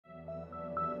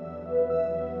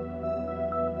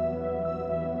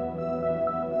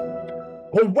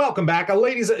Well, welcome back,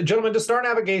 ladies and gentlemen, to Star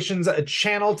Navigation's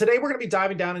channel. Today, we're going to be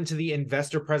diving down into the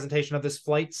investor presentation of this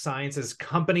flight sciences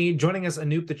company. Joining us,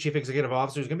 Anoop, the Chief Executive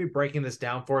Officer, is going to be breaking this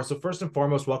down for us. So first and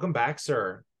foremost, welcome back,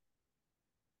 sir.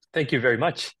 Thank you very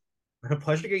much. A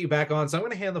pleasure to get you back on. So I'm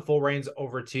going to hand the full reins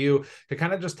over to you to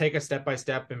kind of just take us step by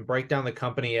step and break down the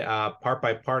company part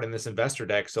by part in this investor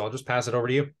deck. So I'll just pass it over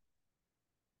to you.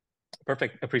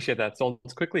 Perfect. Appreciate that. So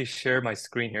let's quickly share my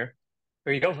screen here.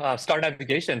 There you go. Star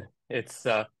Navigation. It's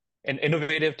an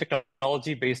innovative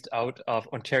technology based out of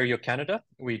Ontario, Canada.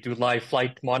 We do live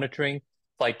flight monitoring,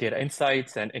 flight data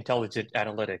insights, and intelligent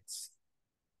analytics.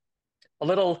 A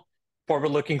little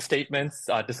forward-looking statements,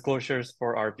 disclosures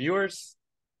for our viewers.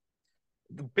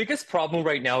 The biggest problem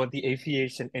right now in the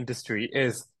aviation industry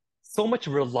is so much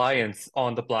reliance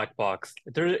on the black box.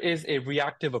 There is a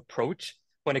reactive approach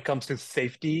when it comes to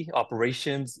safety,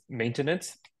 operations,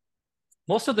 maintenance.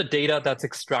 Most of the data that's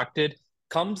extracted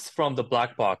comes from the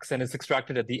black box and is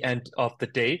extracted at the end of the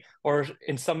day, or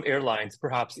in some airlines,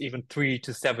 perhaps even 3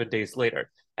 to 7 days later.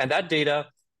 And that data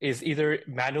is either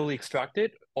manually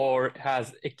extracted or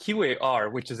has a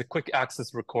QAR, which is a quick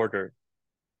access recorder.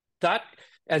 That,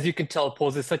 as you can tell,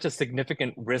 poses such a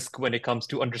significant risk when it comes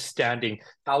to understanding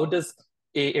how does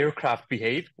a aircraft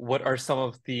behave, what are some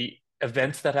of the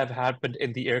events that have happened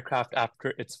in the aircraft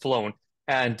after it's flown,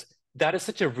 and that is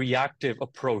such a reactive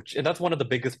approach. And that's one of the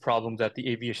biggest problems that the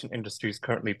aviation industry is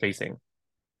currently facing.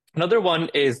 Another one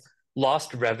is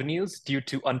lost revenues due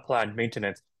to unplanned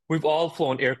maintenance. We've all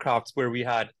flown aircrafts where we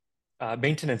had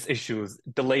maintenance issues,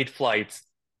 delayed flights,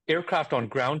 aircraft on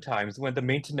ground times when the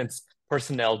maintenance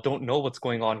personnel don't know what's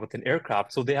going on with an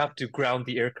aircraft. So they have to ground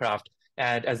the aircraft.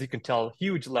 And as you can tell,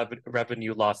 huge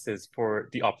revenue losses for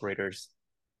the operators.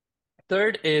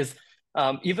 Third is,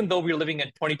 even though we're living in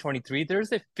 2023,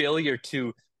 there's a failure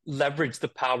to leverage the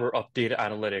power of data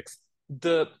analytics.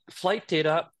 The flight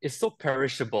data is so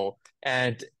perishable,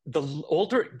 and the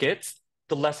older it gets,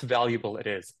 the less valuable it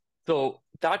is. So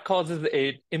that causes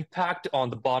an impact on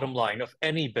the bottom line of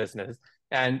any business.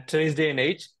 And today's day and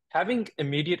age, having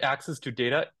immediate access to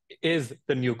data is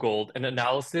the new gold, and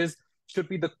analysis should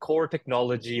be the core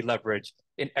technology leverage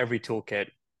in every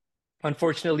toolkit.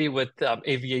 Unfortunately, with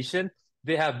aviation,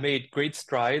 they have made great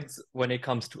strides when it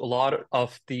comes to a lot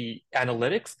of the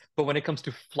analytics, but when it comes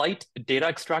to flight data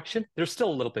extraction, they're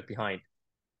still a little bit behind.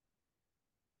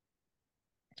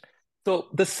 So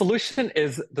the solution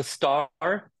is the STAR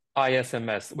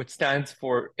ISMS, which stands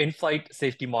for In-Flight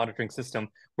Safety Monitoring System.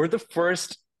 We're the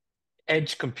first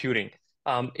edge computing,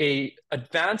 a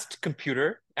advanced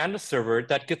computer and a server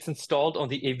that gets installed on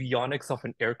the avionics of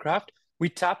an aircraft. We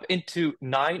tap into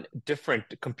 9 different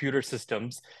computer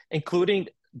systems, including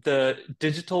the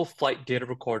digital flight data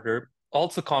recorder,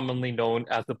 also commonly known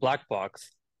as the black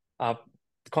box.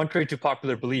 Contrary to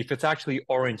popular belief, it's actually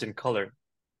orange in color.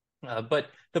 But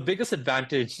the biggest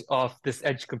advantage of this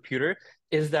edge computer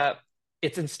is that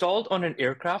it's installed on an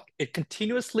aircraft. It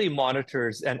continuously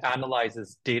monitors and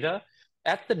analyzes data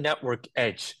at the network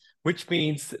edge, which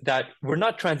means that we're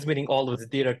not transmitting all of the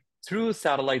data through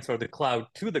satellites or the cloud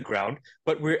to the ground,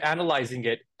 but we're analyzing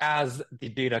it as the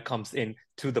data comes in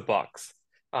to the box.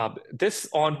 This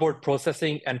onboard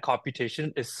processing and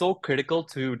computation is so critical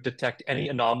to detect any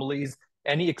anomalies,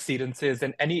 any exceedances,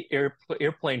 and any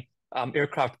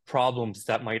aircraft problems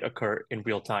that might occur in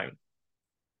real time.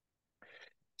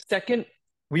 Second,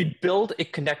 we build a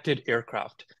connected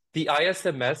aircraft. The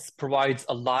ISMS provides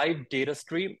a live data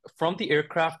stream from the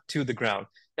aircraft to the ground.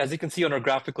 As you can see on our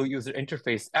graphical user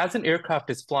interface, as an aircraft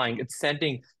is flying, it's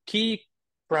sending key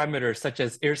parameters such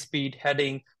as airspeed,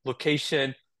 heading,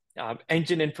 location,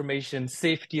 engine information,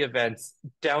 safety events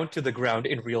down to the ground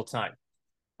in real time.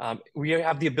 We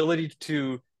have the ability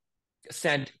to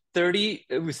send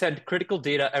critical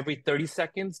data every 30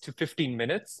 seconds to 15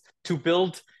 minutes to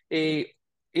build a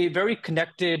very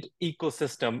connected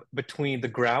ecosystem between the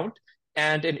ground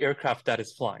and an aircraft that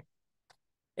is flying.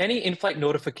 Any in-flight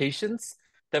notifications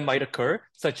that might occur,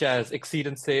 such as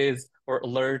exceedances or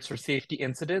alerts or safety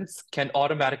incidents, can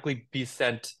automatically be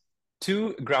sent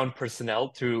to ground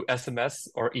personnel through SMS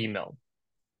or email.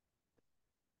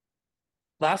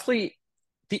 Lastly,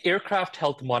 the aircraft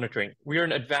health monitoring. We are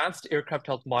an advanced aircraft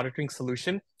health monitoring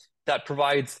solution that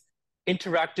provides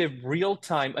interactive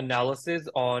real-time analysis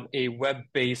on a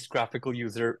web-based graphical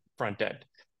user front end.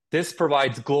 This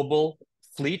provides global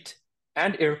fleet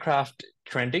and aircraft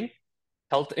trending,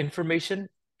 health information,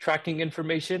 tracking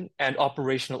information, and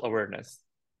operational awareness.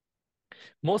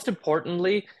 Most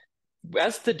importantly,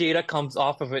 as the data comes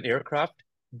off of an aircraft,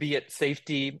 be it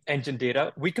safety, engine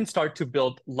data, we can start to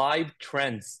build live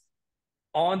trends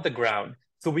on the ground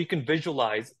So we can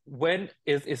visualize when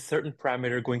is a certain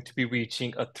parameter going to be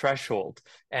reaching a threshold,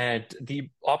 and the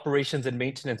operations and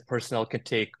maintenance personnel can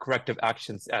take corrective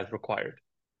actions as required.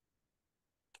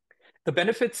 The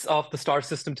benefits of the STAR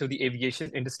system to the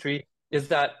aviation industry is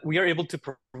that we are able to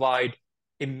provide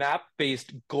a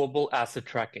map-based global asset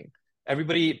tracking.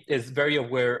 Everybody is very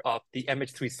aware of the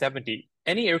MH370.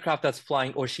 Any aircraft that's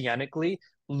flying oceanically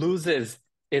loses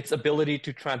its ability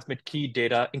to transmit key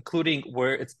data, including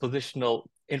where its positional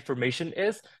information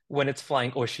is when it's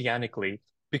flying oceanically,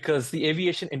 because the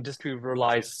aviation industry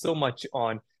relies so much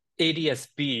on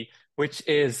ADS-B, which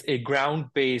is a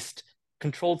ground-based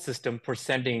controlled system for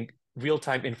sending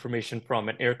real-time information from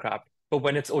an aircraft. But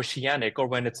when it's oceanic or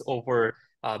when it's over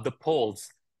the poles,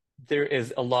 there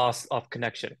is a loss of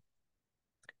connection.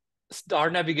 Star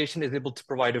navigation is able to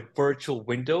provide a virtual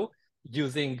window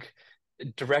using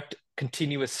direct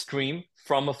continuous stream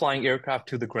from a flying aircraft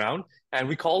to the ground. And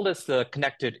we call this the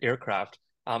connected aircraft.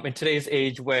 In today's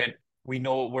age, when we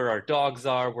know where our dogs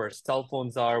are, where cell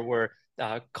phones are, where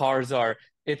cars are,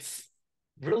 it's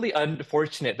really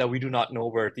unfortunate that we do not know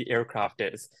where the aircraft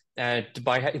is. And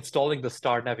by installing the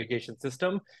Star navigation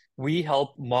system, we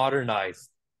help modernize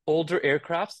older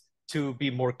aircrafts to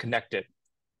be more connected.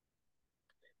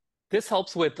 This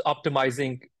helps with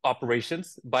optimizing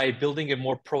operations by building a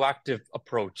more proactive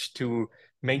approach to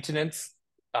maintenance,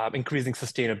 increasing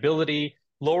sustainability,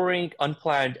 lowering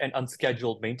unplanned and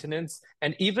unscheduled maintenance,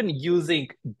 and even using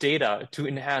data to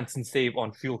enhance and save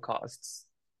on fuel costs.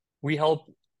 We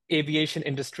help aviation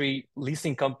industry,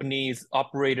 leasing companies,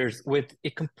 operators with a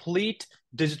complete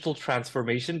digital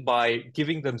transformation by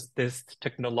giving them this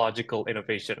technological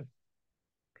innovation.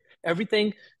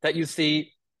 Everything that you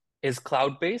see is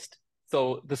cloud-based.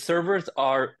 So the servers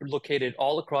are located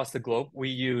all across the globe. We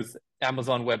use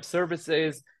Amazon Web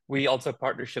Services. We also have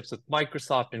partnerships with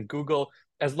Microsoft and Google.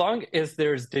 As long as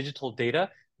there's digital data,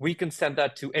 we can send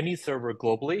that to any server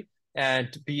globally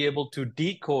and be able to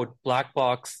decode black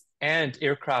box and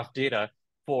aircraft data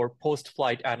for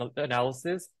post-flight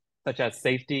analysis, such as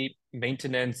safety,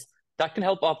 maintenance, that can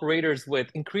help operators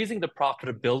with increasing the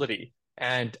profitability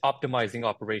and optimizing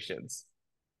operations.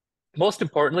 Most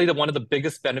importantly, one of the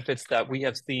biggest benefits that we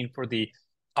have seen for the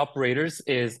operators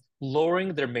is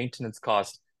lowering their maintenance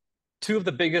costs. Two of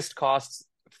the biggest costs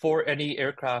for any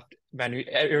aircraft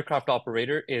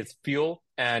operator is fuel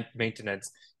and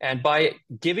maintenance. And by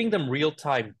giving them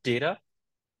real-time data,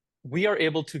 we are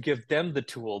able to give them the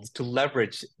tools to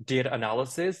leverage data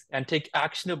analysis and take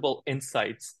actionable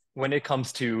insights when it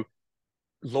comes to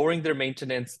lowering their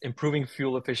maintenance, improving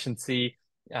fuel efficiency,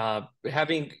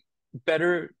 having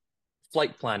better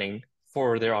flight planning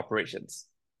for their operations.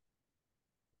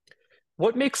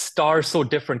 What makes STAR so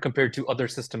different compared to other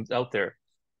systems out there?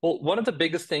 Well, one of the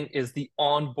biggest thing is the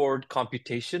onboard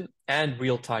computation and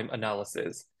real-time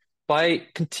analysis. By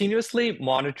continuously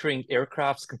monitoring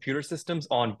aircraft's computer systems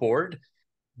on board,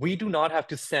 we do not have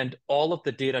to send all of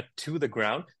the data to the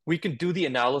ground. We can do the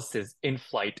analysis in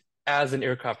flight as an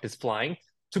aircraft is flying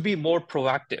to be more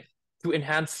proactive, to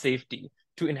enhance safety,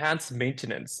 to enhance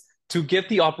maintenance, to give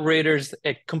the operators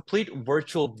a complete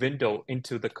virtual window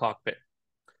into the cockpit.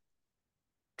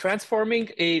 Transforming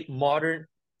a modern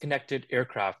connected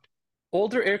aircraft.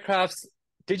 Older aircrafts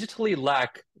digitally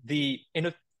lack the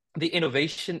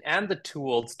innovation and the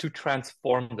tools to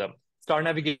transform them. Star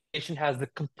Navigation has the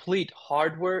complete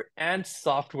hardware and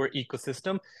software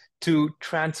ecosystem to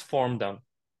transform them.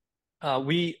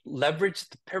 We leverage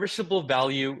the perishable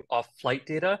value of flight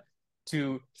data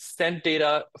to send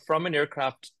data from an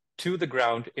aircraft to the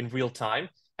ground in real time.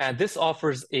 And this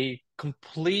offers a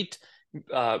complete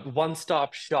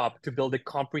one-stop shop to build a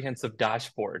comprehensive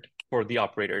dashboard for the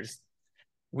operators.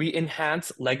 We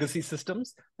enhance legacy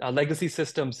systems,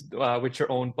 which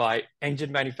are owned by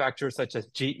engine manufacturers such as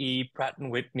GE, Pratt &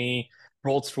 Whitney,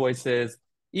 Rolls-Royces,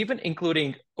 even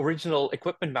including original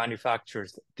equipment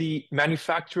manufacturers, the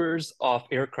manufacturers of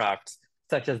aircrafts,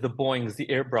 such as the Boeings, the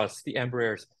Airbus, the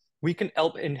Embraers. We can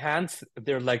help enhance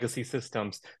their legacy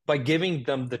systems by giving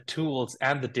them the tools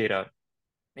and the data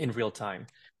in real time.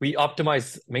 We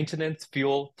optimize maintenance,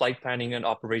 fuel, flight planning, and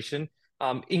operation,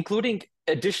 including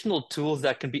additional tools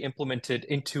that can be implemented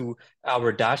into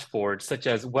our dashboard, such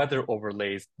as weather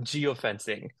overlays,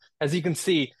 geofencing. As you can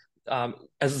see,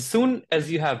 as soon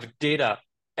as you have data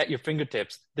at your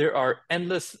fingertips, there are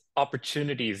endless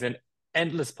opportunities and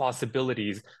endless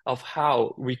possibilities of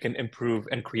how we can improve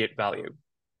and create value.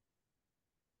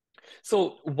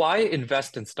 So why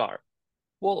invest in STAR?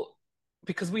 Well,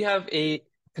 because we have a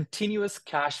continuous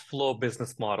cash flow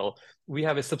business model. We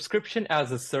have a subscription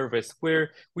as a service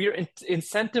where we are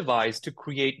incentivized to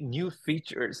create new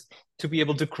features to be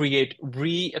able to create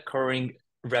reoccurring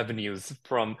revenues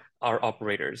from our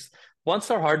operators. Once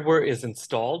our hardware is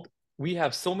installed, we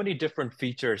have so many different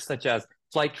features such as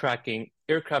flight tracking,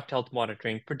 aircraft health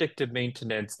monitoring, predictive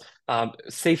maintenance,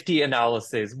 safety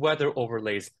analysis, weather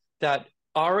overlays that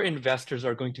our investors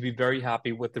are going to be very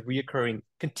happy with the reoccurring,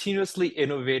 continuously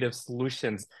innovative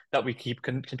solutions that we keep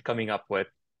coming up with.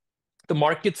 The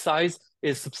market size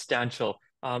is substantial.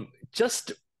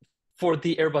 Just for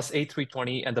the Airbus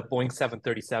A320 and the Boeing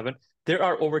 737, there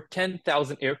are over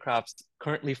 10,000 aircrafts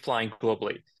currently flying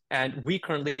globally. And we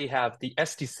currently have the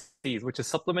STCs, which is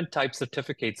supplement type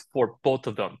certificates for both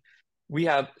of them. We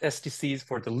have STCs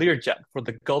for the Learjet, for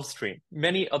the Gulfstream,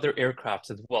 many other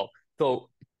aircrafts as well. So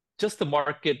just the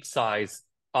market size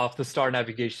of the Star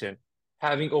Navigation,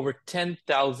 having over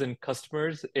 10,000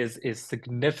 customers is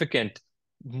significant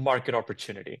market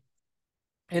opportunity.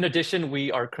 In addition,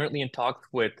 we are currently in talks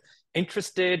with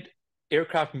interested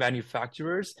aircraft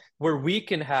manufacturers where we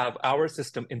can have our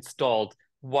system installed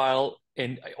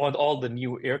on all the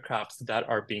new aircrafts that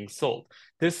are being sold.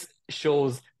 This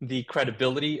shows the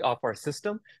credibility of our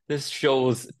system. This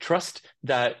shows trust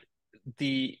that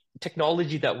the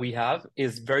technology that we have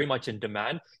is very much in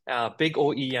demand. Big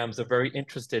OEMs are very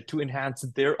interested to enhance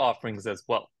their offerings as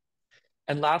well.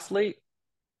 And lastly,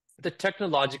 the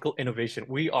technological innovation.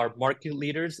 We are market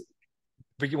leaders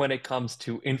when it comes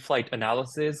to in-flight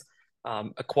analysis,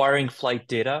 acquiring flight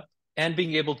data, and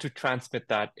being able to transmit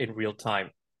that in real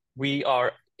time. We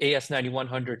are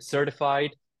AS9100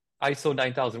 certified, ISO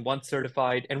 9001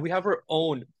 certified, and we have our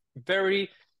own very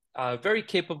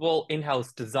capable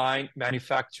in-house design,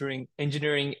 manufacturing,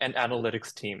 engineering, and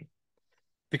analytics team.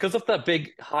 Because of the big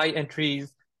high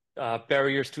entries,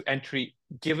 barriers to entry,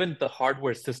 given the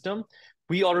hardware system,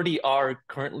 we already are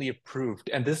currently approved,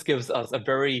 and this gives us a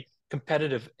very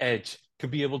competitive edge to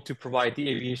be able to provide the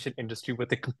aviation industry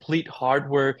with a complete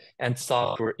hardware and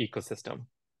software ecosystem.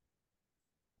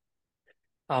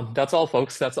 That's all,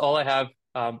 folks. That's all I have.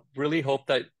 Really hope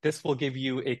that this will give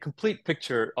you a complete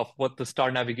picture of what the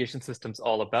Star Navigation System's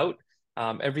all about.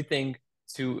 Everything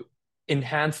to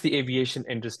enhance the aviation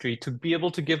industry, to be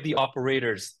able to give the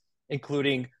operators,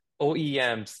 including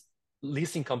OEMs,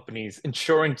 leasing companies,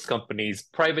 insurance companies,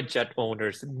 private jet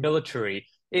owners, military,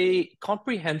 a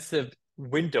comprehensive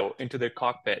window into their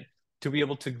cockpit to be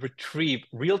able to retrieve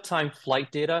real-time flight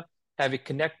data, have a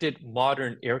connected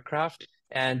modern aircraft,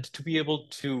 and to be able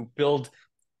to build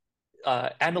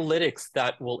analytics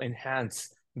that will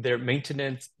enhance their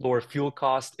maintenance, lower fuel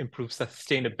cost, improve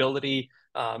sustainability,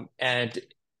 and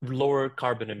lower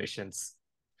carbon emissions.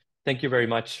 Thank you very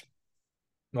much.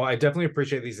 Well, I definitely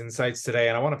appreciate these insights today,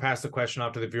 and I want to pass the question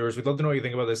off to the viewers. We'd love to know what you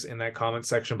think about this in that comment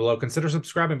section below. Consider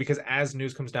subscribing because as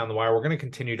news comes down the wire, we're going to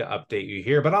continue to update you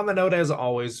here. But on the note, as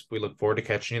always, we look forward to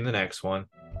catching you in the next one.